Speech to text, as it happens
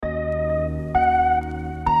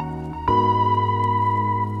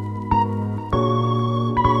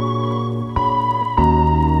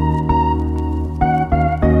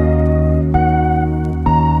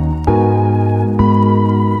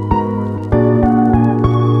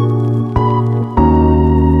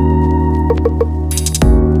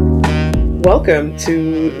Welcome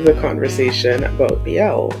to the conversation about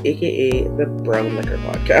BL, aka the Brown Liquor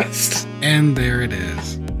Podcast. And there it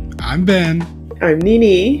is. I'm Ben. I'm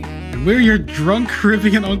Nini. And we're your drunk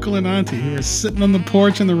Caribbean uncle and auntie who are sitting on the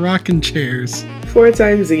porch in the rocking chairs. 4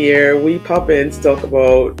 times a year, we pop in to talk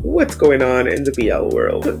about what's going on in the BL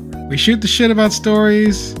world. We shoot the shit about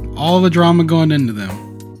stories, all the drama going into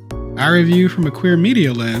them. I review from a queer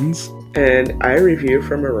media lens. And I review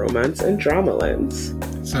from a romance and drama lens.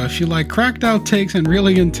 So if you like cracked out takes and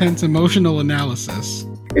really intense emotional analysis.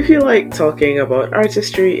 If you like talking about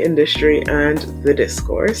artistry, industry, and the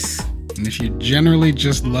discourse. And if you generally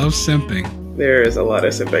just love simping. There is a lot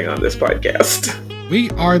of simping on this podcast.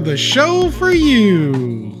 We are the show for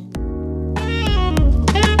you.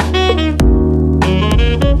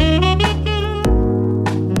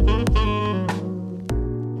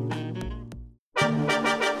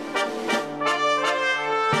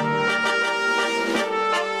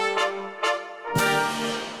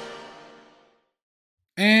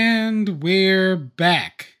 And we're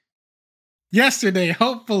back. Yesterday,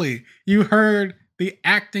 hopefully, you heard the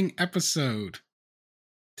acting episode.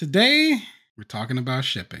 Today, we're talking about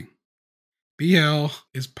shipping. BL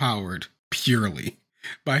is powered purely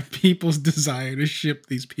by people's desire to ship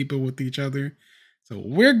these people with each other. So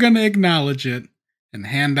we're going to acknowledge it and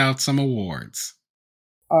hand out some awards.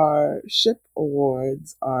 Our ship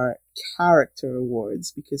awards are character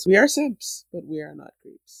awards because we are simps, but we are not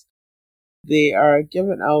creeps. They are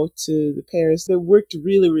given out to the pairs that worked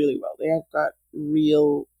really, really well. They have got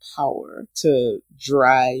real power to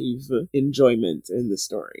drive enjoyment in the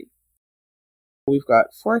story. We've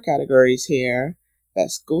got 4 categories here.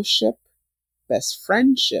 Best ghost ship, best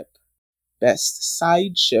friendship, best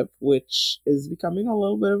side ship, which is becoming a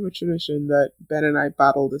little bit of a tradition that Ben and I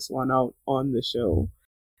battled this one out on the show.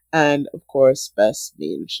 And, of course, best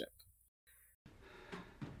main ship.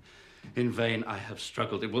 In vain I have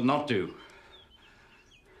struggled. It will not do.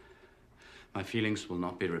 My feelings will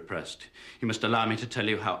not be repressed. You must allow me to tell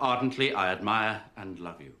you how ardently I admire and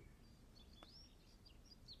love you.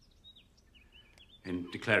 In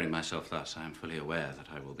declaring myself thus, I am fully aware that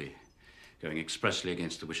I will be going expressly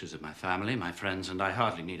against the wishes of my family, my friends, and I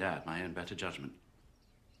hardly need add my own better judgment.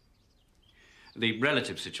 The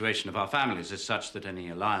relative situation of our families is such that any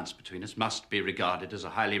alliance between us must be regarded as a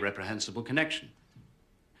highly reprehensible connection.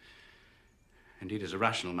 Indeed, as a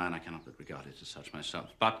rational man, I cannot but regard it as such myself,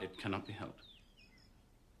 but it cannot be helped.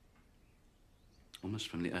 Almost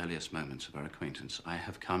from the earliest moments of our acquaintance, I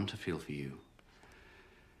have come to feel for you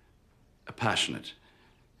a passionate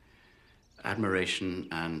admiration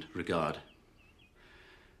and regard,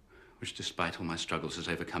 which, despite all my struggles, has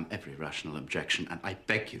overcome every rational objection, and I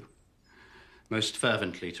beg you most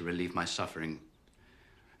fervently to relieve my suffering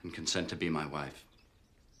and consent to be my wife.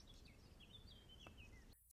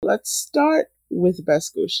 Let's start with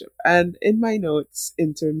best ghost ship. And in my notes,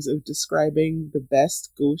 in terms of describing the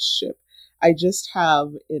best ghost ship, I just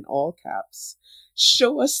have in all caps,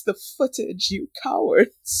 "Show us the footage, you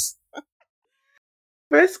cowards."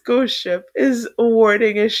 Best ghost ship is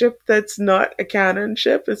awarding a ship that's not a canon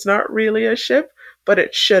ship. It's not really a ship, but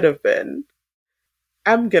it should have been.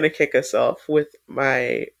 I'm gonna kick us off with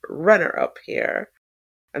my runner-up here.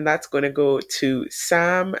 And that's going to go to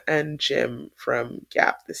Sam and Jim from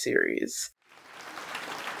VIIB, the series.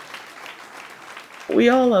 We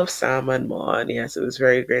all love Sam and Ma, and yes, it was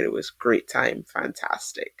very great. It was great time,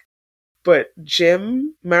 fantastic. But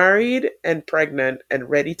Jim, married and pregnant and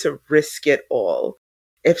ready to risk it all.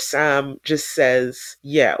 If Sam just says,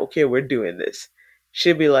 yeah, okay, we're doing this,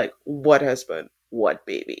 she'll be like, what husband? What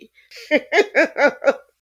baby?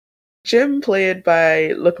 Jim played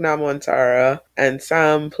by Lukna Montara and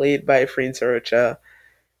Sam played by Freen Sarocha.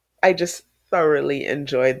 I just thoroughly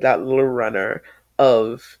enjoyed that little runner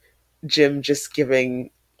of Jim just giving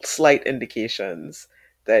slight indications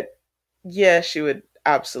that, yeah, she would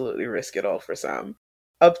absolutely risk it all for Sam.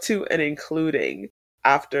 Up to and including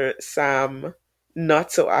after Sam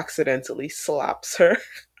not so accidentally slaps her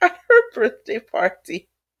at her birthday party.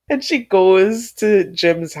 And she goes to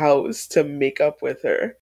Jim's house to make up with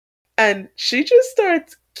her. And she just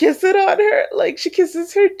starts kissing on her. Like, she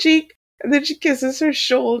kisses her cheek, and then she kisses her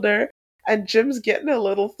shoulder, and Jim's getting a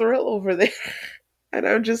little thrill over there. And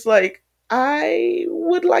I'm just like, I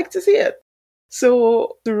would like to see it.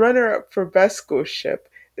 So the runner-up for Best Ghost Ship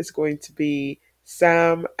is going to be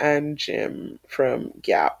Sam and Jim from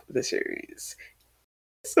VIIB, the series.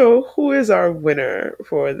 So who is our winner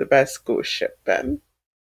for the Best Ghost Ship, Ben?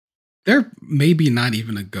 They're maybe not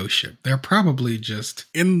even a ghost ship. They're probably just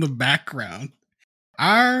in the background.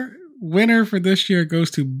 Our winner for this year goes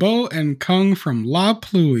to Bo and Kung from La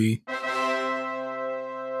Pluie.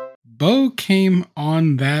 Bo came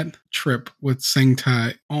on that trip with Sing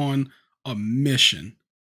Tai on a mission,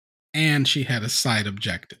 and she had a side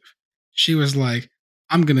objective. She was like,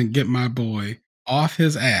 I'm going to get my boy off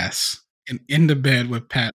his ass and into bed with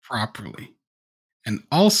Pat properly. And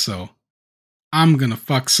also, I'm going to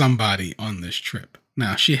fuck somebody on this trip.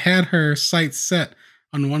 Now, she had her sights set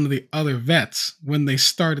on one of the other vets when they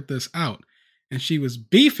started this out. And she was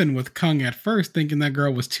beefing with Kung at first, thinking that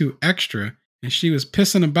girl was too extra. And she was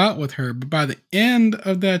pissing about with her. But by the end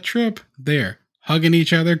of that trip, they're hugging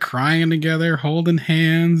each other, crying together, holding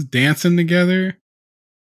hands, dancing together.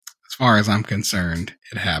 As far as I'm concerned,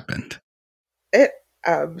 it happened. It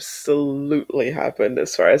absolutely happened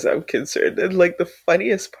as far as I'm concerned. And like the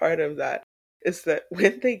funniest part of that is that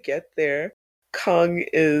when they get there, Kung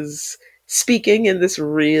is speaking in this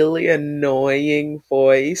really annoying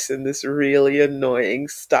voice and this really annoying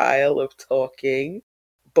style of talking.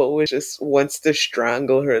 Bo just wants to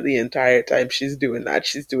strangle her the entire time she's doing that.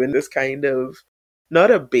 She's doing this kind of, not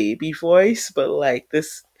a baby voice, but like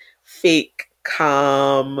this fake,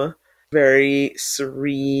 calm, very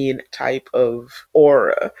serene type of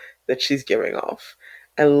aura that she's giving off.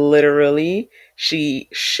 And literally, she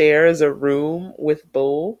shares a room with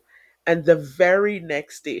Bo, and the very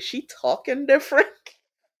next day, she talking different.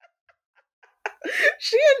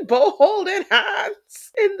 She and Bo holding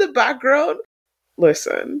hands in the background.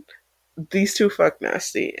 Listen, these two fuck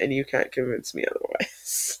nasty, and you can't convince me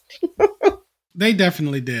otherwise. They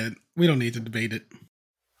definitely did. We don't need to debate it.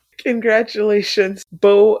 Congratulations,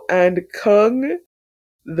 Bo and Kung,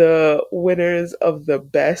 the winners of the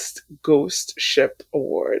Best Ghost Ship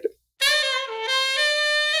Award.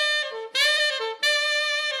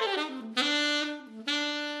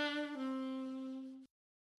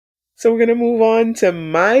 So we're going to move on to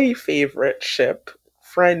my favorite ship,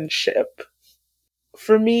 friendship.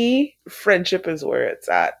 For me, friendship is where it's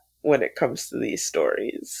at when it comes to these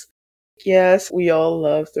stories. Yes, we all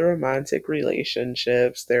love the romantic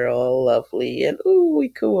relationships. They're all lovely and ooh, we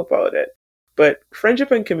cool about it. But friendship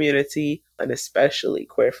and community, and especially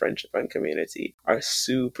queer friendship and community, are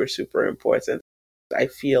super, super important. I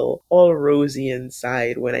feel all rosy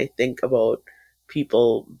inside when I think about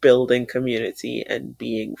people building community and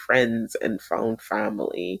being friends and found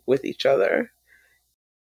family with each other.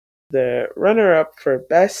 The runner up for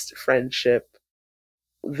Best Friendship,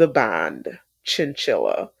 the band,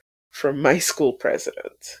 Chinchilla, from My School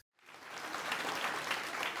President.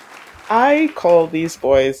 I call these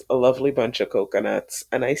boys a lovely bunch of coconuts,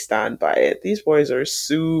 and I stand by it. These boys are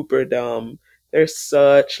super dumb. They're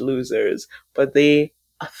such losers, but they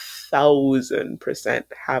 1,000%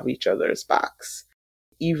 have each other's backs.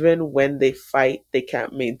 Even when they fight, they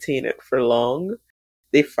can't maintain it for long.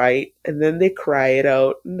 They fight, and then they cry it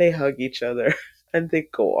out, and they hug each other, and they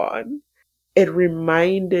go on. It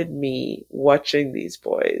reminded me, watching these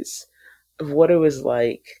boys, of what it was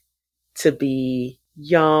like to be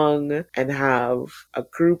young and have a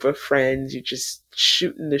group of friends. You just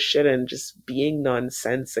shooting the shit and just being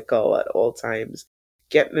nonsensical at all times,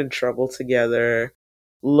 getting in trouble together,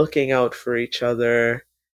 looking out for each other.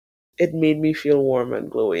 It made me feel warm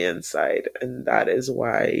and glowy inside, and that is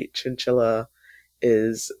why Chinchilla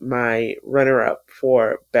is my runner up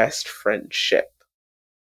for Best Friendship.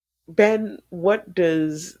 Ben, what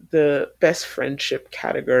does the best friendship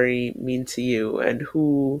category mean to you, and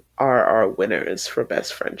who are our winners for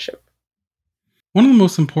best friendship? One of the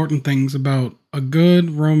most important things about a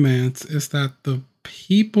good romance is that the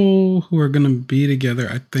people who are going to be together,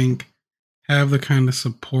 I think, have the kind of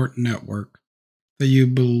support network that you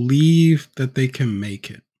believe that they can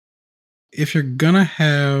make it. If you're going to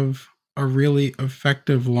have a really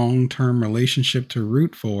effective long-term relationship to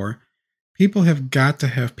root for, people have got to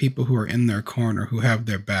have people who are in their corner, who have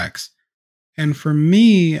their backs. And for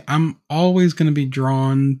me, I'm always going to be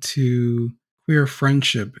drawn to queer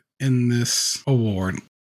friendship in this award.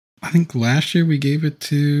 I think last year we gave it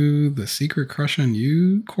to the Secret Crush on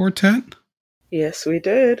You quartet. Yes, we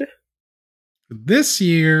did. This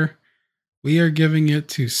year, we are giving it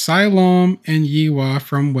to Siloam and Yiwa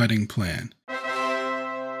from Wedding Plan.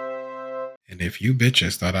 And if you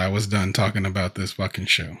bitches thought I was done talking about this fucking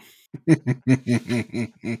show,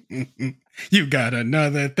 you got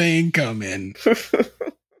another thing coming.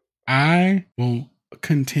 I will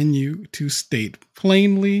continue to state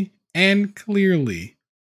plainly and clearly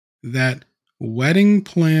that Wedding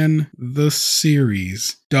Plan, the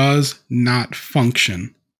series, does not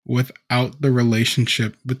function without the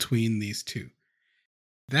relationship between these two.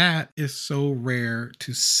 That is so rare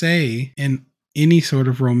to say in any sort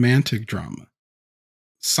of romantic drama.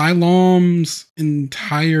 Siloam's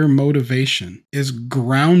entire motivation is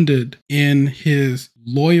grounded in his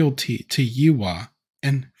loyalty to Yiwa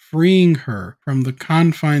and freeing her from the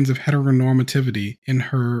confines of heteronormativity in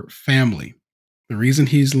her family. The reason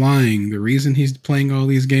he's lying, the reason he's playing all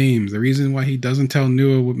these games, the reason why he doesn't tell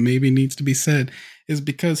Nua what maybe needs to be said is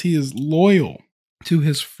because he is loyal to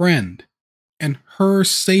his friend, and her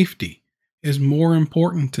safety is more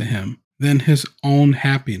important to him than his own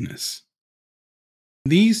happiness.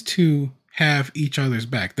 These two have each other's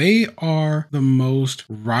back. They are the most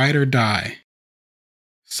ride or die.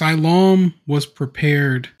 Siloam was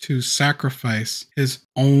prepared to sacrifice his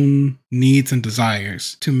own needs and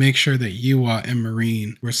desires to make sure that Yiwa and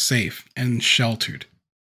Marine were safe and sheltered.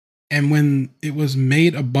 And when it was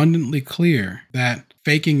made abundantly clear that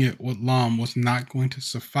faking it with Lam was not going to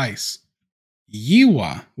suffice,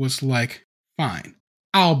 Yiwa was like, fine,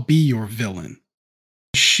 I'll be your villain.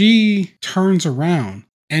 She turns around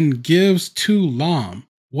and gives to Lam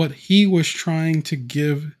what he was trying to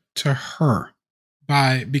give to her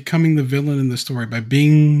by becoming the villain in the story, by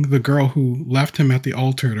being the girl who left him at the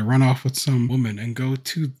altar to run off with some woman and go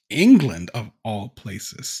to England of all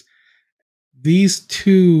places. These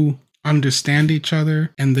two understand each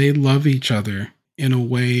other and they love each other in a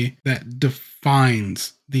way that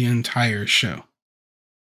defines the entire show.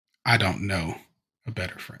 I don't know a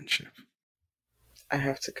better friendship. I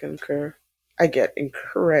have to concur. I get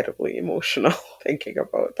incredibly emotional thinking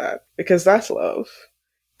about that because that's love.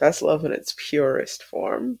 That's love in its purest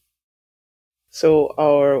form. So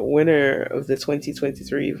our winner of the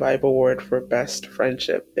 2023 VIIB Award for Best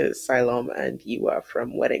Friendship is Siloam and Yiwa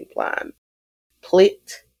from Wedding Plan.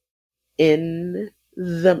 Plate in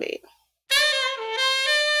the mail.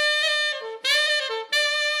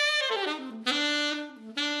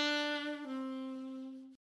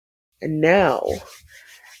 And now,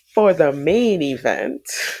 for the main event,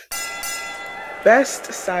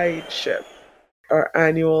 Best Side Ship, our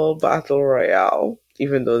annual Battle Royale.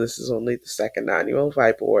 Even though this is only the second annual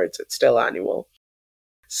VIIB Awards, it's still annual.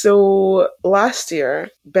 So last year,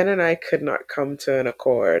 Ben and I could not come to an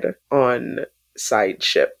accord on side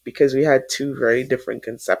ship because we had two very different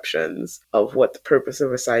conceptions of what the purpose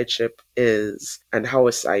of a side ship is and how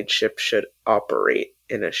a side ship should operate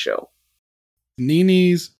in a show.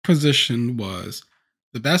 Nini's position was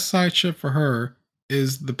the best side ship for her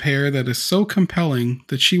is the pair that is so compelling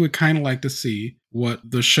that she would kind of like to see what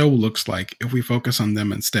the show looks like if we focus on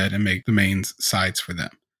them instead and make the mains sides for them.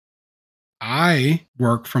 I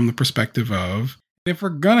work from the perspective of if we're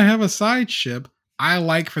going to have a side ship, I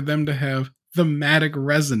like for them to have thematic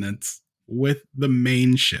resonance with the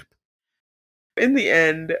main ship. In the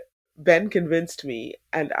end, Ben convinced me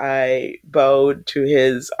and I bowed to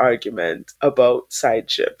his argument about side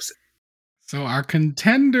ships. So our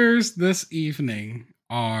contenders this evening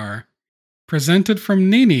are presented from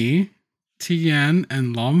Nini, Tien,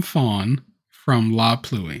 and Lam Fawn from La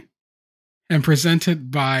Pluie. And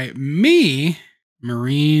presented by me,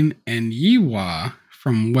 Marine, and Yiwa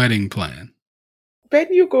from Wedding Plan.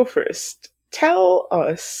 Ben, you go first. Tell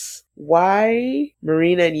us why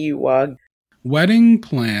Marine and Yiwa. Wedding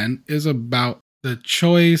Plan is about the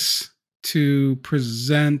choice to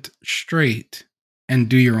present straight and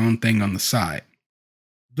do your own thing on the side.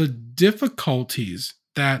 The difficulties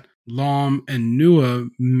that Lam and Nua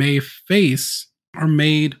may face are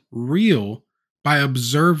made real by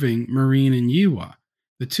observing Marine and Yiwa.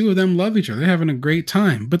 The two of them love each other. They're having a great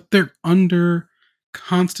time, but they're under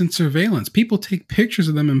constant surveillance. People take pictures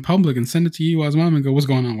of them in public and send it to Yiwa's mom and go, what's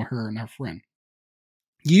going on with her and her friend?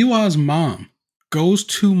 Yiwa's mom goes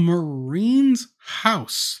to Marine's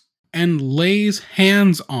house and lays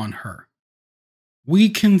hands on her. We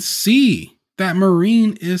can see that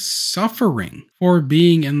Marine is suffering for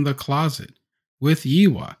being in the closet with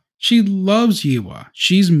Yiwa. She loves Yiwa.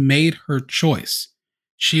 She's made her choice.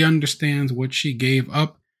 She understands what she gave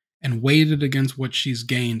up and weighed it against what she's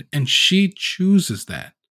gained, and she chooses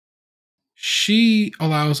that. She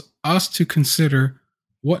allows us to consider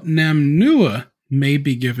what Namnua may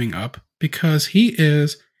be giving up because he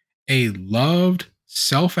is a loved,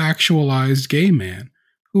 self-actualized gay man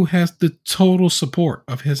who has the total support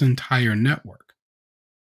of his entire network.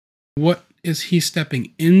 What is he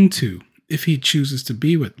stepping into if he chooses to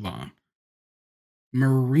be with Lam?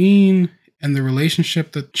 Marine and the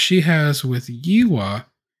relationship that she has with Yiwa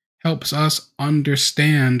helps us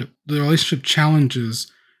understand the relationship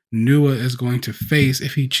challenges Nua is going to face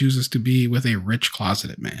if he chooses to be with a rich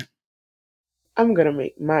closeted man. I'm going to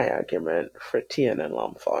make my argument for Tien and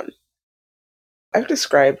Lam Fawn. I've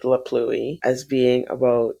described La Pluie as being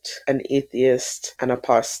about an atheist, an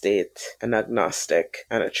apostate, an agnostic,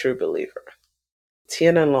 and a true believer.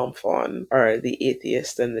 Tien and Lomfon are the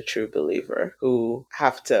atheist and the true believer who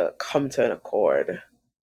have to come to an accord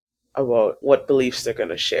about what beliefs they're going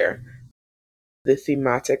to share. The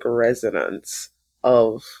thematic resonance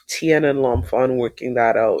of Tien and Lomfon working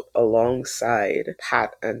that out alongside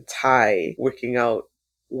Pat and Tai working out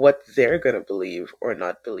what they're going to believe or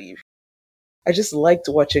not believe. I just liked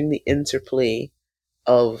watching the interplay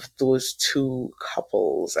of those two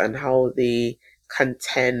couples and how they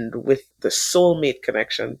contend with the soulmate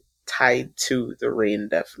connection tied to the rain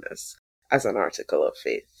deafness as an article of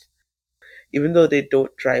faith. Even though they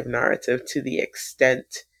don't drive narrative to the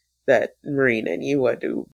extent that Marine and Yua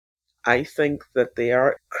do, I think that they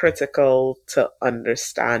are critical to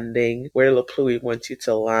understanding where LaPlui wants you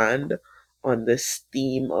to land on this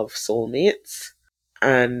theme of soulmates,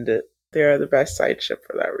 and they are the best side ship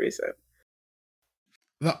for that reason.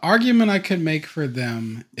 The argument I could make for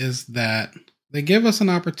them is that they give us an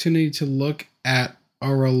opportunity to look at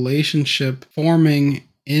a relationship forming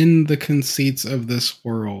in the conceits of this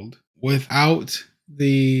world without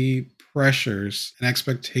the pressures and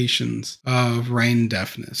expectations of rain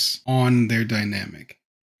deafness on their dynamic.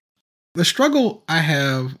 The struggle I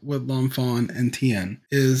have with Lomfon and Tien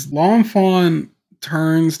is Lomfon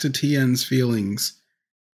turns to Tien's feelings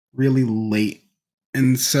really late.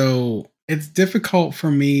 And so it's difficult for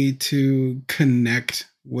me to connect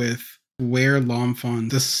with where Lomfon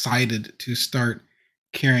decided to start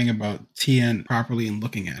caring about Tien properly and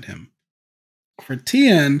looking at him. For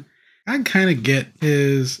Tien, I kind of get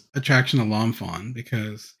his attraction to Lomfon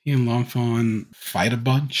because he and Lomfon fight a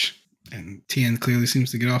bunch, and Tien clearly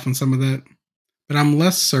seems to get off on some of that. But I'm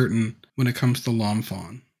less certain when it comes to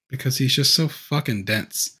Lomfon because he's just so fucking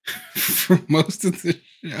dense for most of the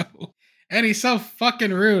show. And he's so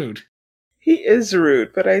fucking rude. He is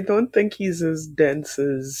rude, but I don't think he's as dense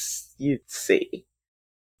as you'd say.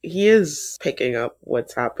 He is picking up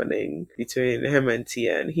what's happening between him and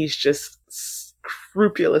Tien. He's just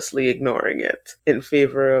scrupulously ignoring it in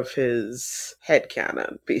favor of his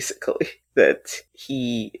headcanon, basically, that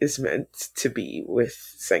he is meant to be with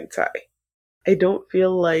Sengtai. I don't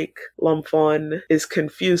feel like Lomfon is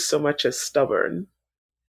confused so much as stubborn.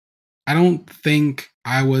 I don't think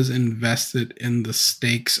I was invested in the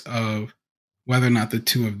stakes of whether or not the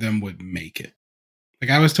two of them would make it.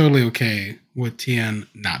 Like, I was totally okay with Tien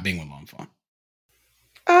not being with Lomfon.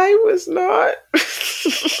 I was not.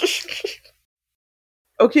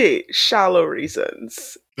 Okay, shallow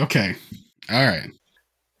reasons. Okay, all right.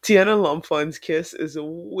 Tien and Lomfon's kiss is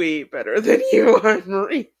way better than you and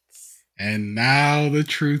Marine's. And now the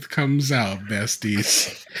truth comes out,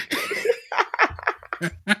 besties.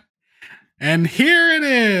 And here it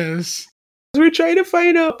is. We're trying to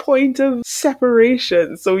find a point of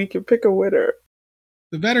separation so we can pick a winner.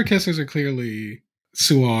 The better kissers are clearly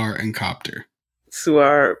Suar and Copter.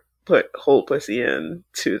 Suar put whole pussy in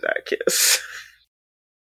to that kiss.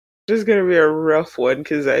 This is going to be a rough one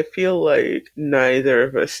because I feel like neither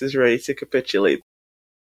of us is ready to capitulate.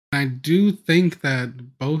 I do think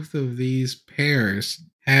that both of these pairs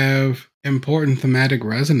have important thematic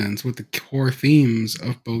resonance with the core themes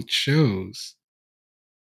of both shows.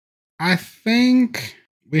 I think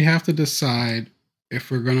we have to decide if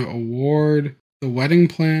we're going to award the wedding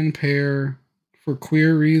plan pair for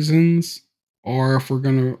queer reasons or if we're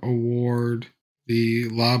going to award the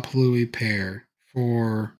La Plui pair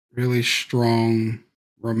for really strong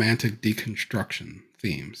romantic deconstruction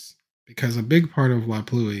themes. Because a big part of La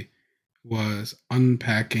Plui was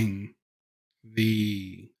unpacking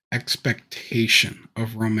the expectation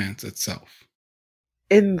of romance itself.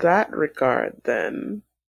 In that regard, then,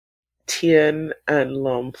 Tien and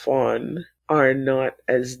Lomfon are not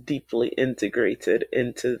as deeply integrated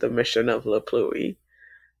into the mission of La Plui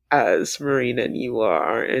as Marine and Yua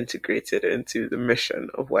are integrated into the mission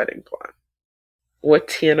of Wedding Plan. What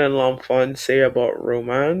Tien and Lomfon say about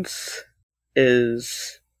romance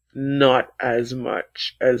is not as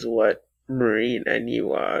much as what Marine and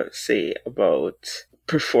Yua say about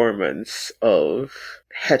performance of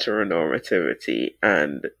heteronormativity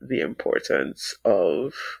and the importance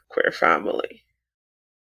of queer family.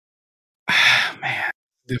 Man,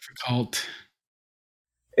 difficult.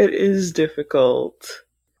 It is difficult,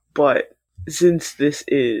 but since this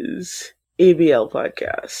is ABL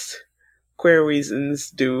podcast, queer reasons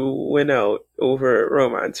do win out over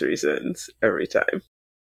romance reasons every time.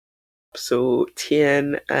 So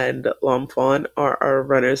Tien and Lomfon are our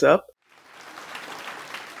runners-up.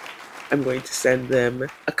 I'm going to send them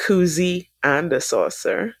a koozie and a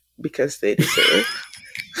saucer because they deserve.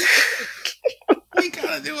 We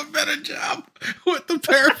gotta do a better job with the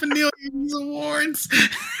paraphernalia of these awards.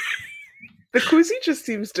 The koozie just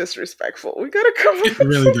seems disrespectful. We gotta come up It with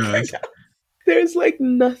really something does. else. There's like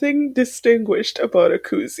nothing distinguished about a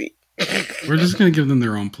koozie. We're just going to give them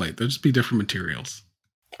their own plate. They'll just be different materials.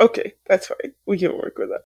 Okay, that's fine. We can work with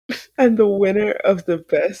that. And the winner of the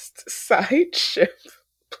best side ship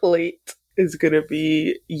plate is gonna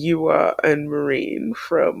be Yua and Marine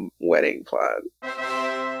from Wedding Plan.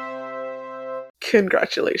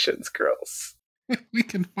 Congratulations, girls. We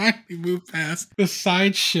can finally move past the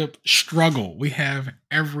side ship struggle we have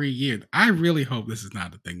every year. I really hope this is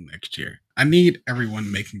not a thing next year. I need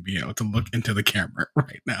everyone making me able to look into the camera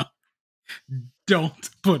right now. Don't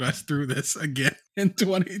put us through this again in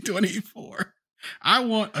 2024. I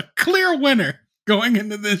want a clear winner going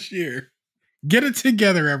into this year. Get it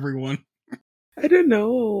together, everyone. I don't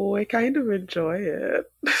know. I kind of enjoy it.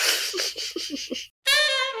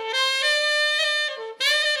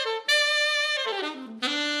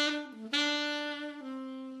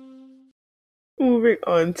 Moving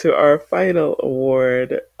on to our final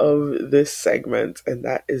award of this segment, and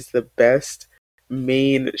that is the best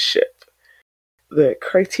main ship. The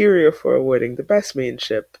criteria for awarding the best main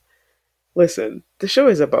ship. Listen, the show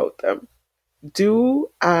is about them. Do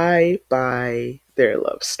I buy their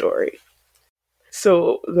love story?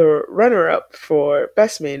 So the runner-up for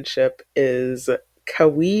best main ship is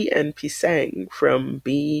Kawi and Pisang from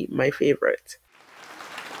Be My Favorite.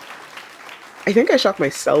 I think I shocked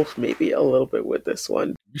myself maybe a little bit with this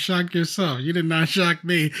one. You shocked yourself. You did not shock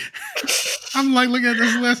me. I'm like, look at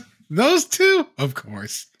this list. Those two? Of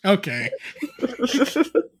course. Okay.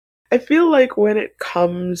 I feel like when it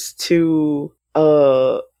comes to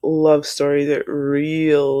a love story that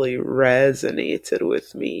really resonated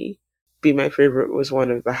with me, Be My Favorite was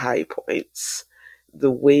one of the high points.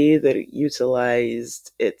 The way that it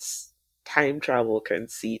utilized its time travel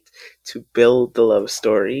conceit to build the love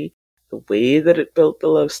story, the way that it built the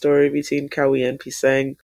love story between Kawi and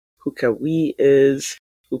Pisang, who Kawi is,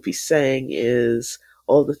 who Pisang is,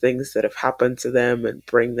 all the things that have happened to them and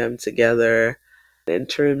bring them together. In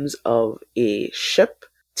terms of a ship,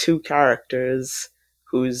 two characters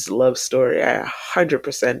whose love story I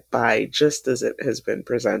 100% buy just as it has been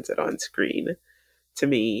presented on screen. To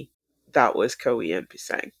me, that was Koei and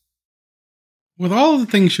Pisang. With all the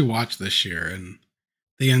things you watched this year and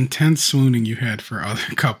the intense swooning you had for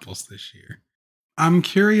other couples this year, I'm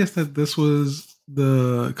curious that this was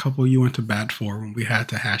the couple you went to bat for when we had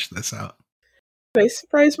to hash this out. I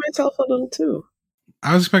surprised myself a little too.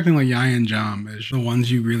 I was expecting like Yai and Jam as the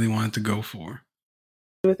ones you really wanted to go for.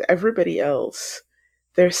 With everybody else,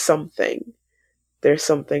 there's something. There's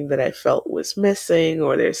something that I felt was missing,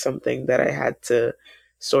 or there's something that I had to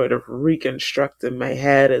sort of reconstruct in my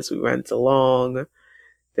head as we went along.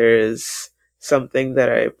 There's something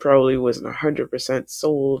that I probably wasn't 100%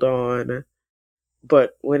 sold on.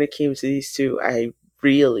 But when it came to these two, I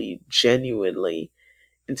really genuinely,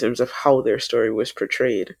 in terms of how their story was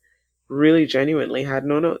portrayed, really genuinely had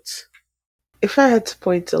no notes. If I had to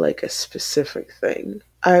point to like a specific thing,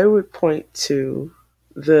 I would point to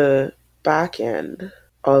the back end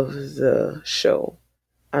of the show,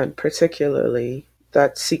 and particularly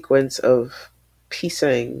that sequence of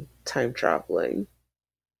piecing time traveling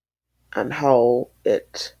and how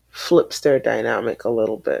it flips their dynamic a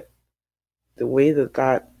little bit. The way that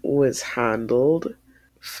that was handled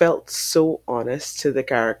felt so honest to the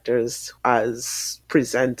characters as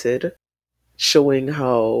presented, showing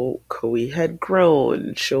how Koei had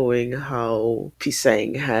grown, showing how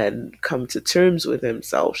Pisang had come to terms with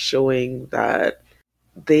himself, showing that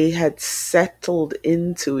they had settled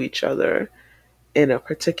into each other in a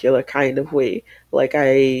particular kind of way. Like,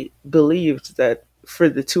 I believed that for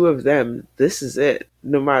the two of them, this is it,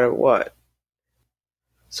 no matter what.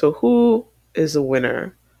 So, who is the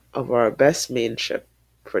winner of our best main ship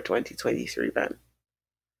for 2023, Ben?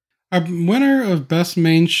 Our winner of Best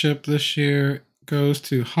Main Ship this year goes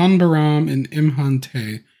to Han Baram and Im Han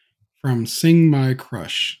Tae from Sing My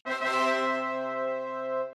Crush.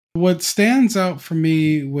 What stands out for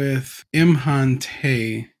me with Im Han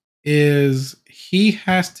Tae is he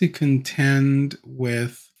has to contend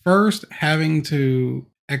with first having to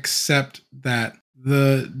accept that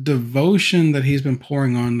the devotion that he's been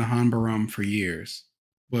pouring on to Han Baram for years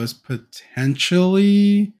was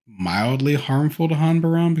potentially mildly harmful to Han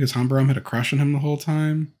Baram because Han Baram had a crush on him the whole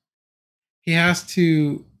time. He has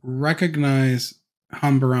to recognize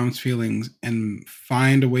Han Baram's feelings and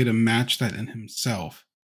find a way to match that in himself.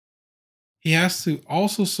 He has to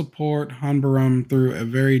also support Han Baram through a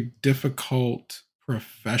very difficult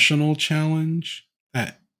professional challenge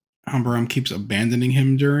that Han Baram keeps abandoning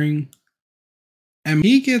him during. And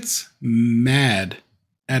he gets mad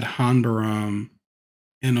at Han Baram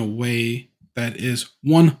in a way that is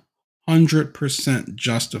 100%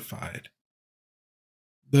 justified.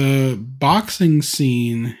 The boxing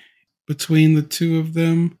scene between the two of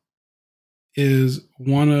them is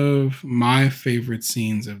one of my favorite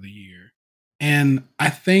scenes of the year. And I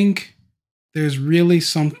think there's really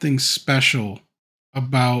something special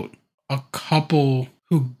about a couple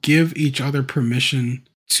who give each other permission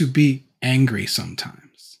to be angry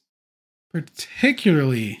sometimes,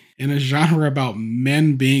 particularly in a genre about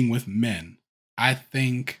men being with men. I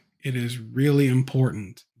think it is really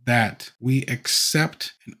important that we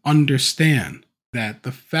accept and understand that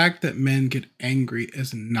the fact that men get angry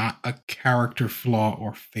is not a character flaw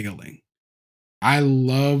or failing. I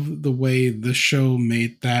love the way the show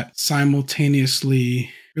made that simultaneously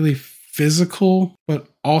really physical, but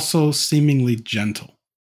also seemingly gentle.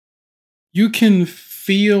 You can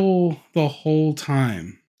feel the whole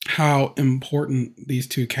time how important these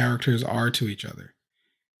two characters are to each other.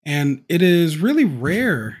 And it is really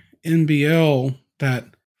rare in BL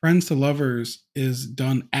that Friends to Lovers is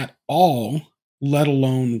done at all, let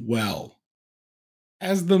alone well.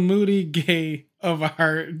 As the moody gay of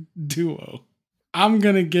our duo, I'm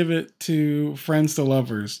going to give it to Friends to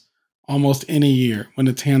Lovers almost any year when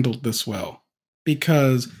it's handled this well.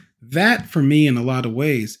 Because that, for me, in a lot of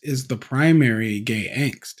ways, is the primary gay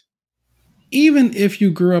angst. Even if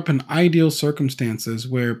you grew up in ideal circumstances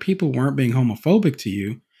where people weren't being homophobic to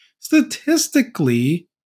you, statistically,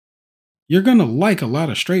 you're going to like a lot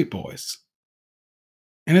of straight boys.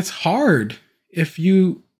 And it's hard if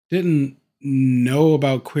you didn't know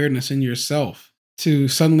about queerness in yourself to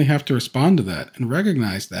suddenly have to respond to that and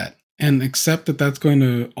recognize that and accept that that's going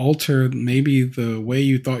to alter maybe the way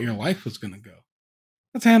you thought your life was going to go.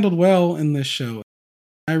 That's handled well in this show.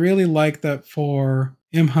 I really like that for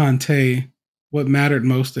Imhan Tae, what mattered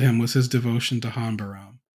most to him was his devotion to Han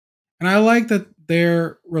Baram. And I like that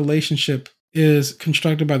their relationship is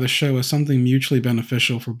constructed by the show as something mutually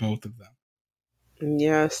beneficial for both of them.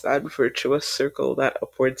 Yes, that virtuous circle, that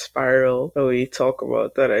upward spiral that we talk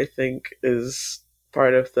about, that I think is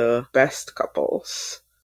part of the best couples.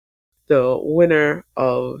 The winner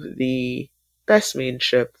of the Best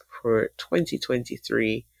Mainship for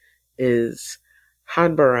 2023 is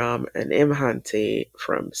Han Baram and Imhan Tae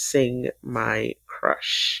from Sing My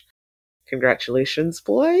Crush. Congratulations,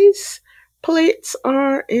 boys! Plates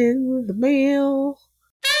are in the mail.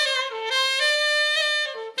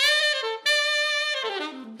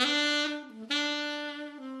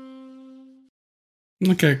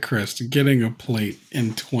 Look at Chris getting a plate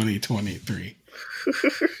in 2023.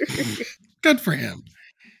 Good for him.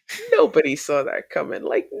 Nobody saw that coming.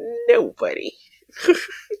 Like, nobody.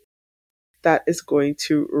 That is going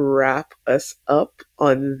to wrap us up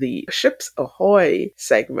on the Ships Ahoy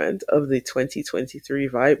segment of the 2023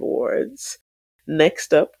 VIIB Awards.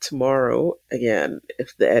 Next up tomorrow, again,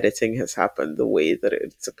 if the editing has happened the way that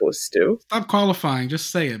it's supposed to. Stop qualifying. Just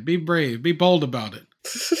say it. Be brave. Be bold about it.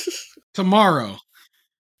 Tomorrow.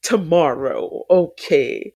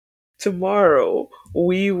 Okay. Tomorrow,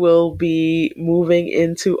 we will be moving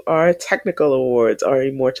into our technical awards, our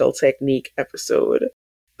Immortal Technique episode.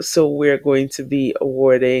 So we're going to be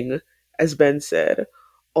awarding, as Ben said,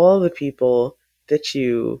 all the people that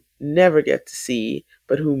you never get to see,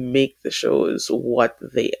 but who make the shows what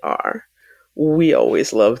they are. We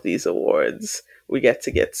always love these awards. We get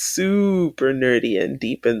super nerdy and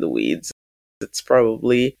deep in the weeds. It's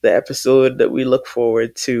probably the episode that we look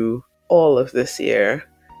forward to all of this year.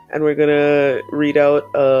 And we're going to read out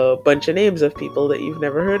a bunch of names of people that you've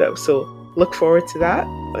never heard of. So look forward to that.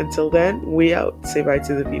 Until then, we out. Say bye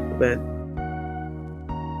to the people, Ben.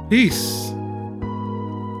 Peace.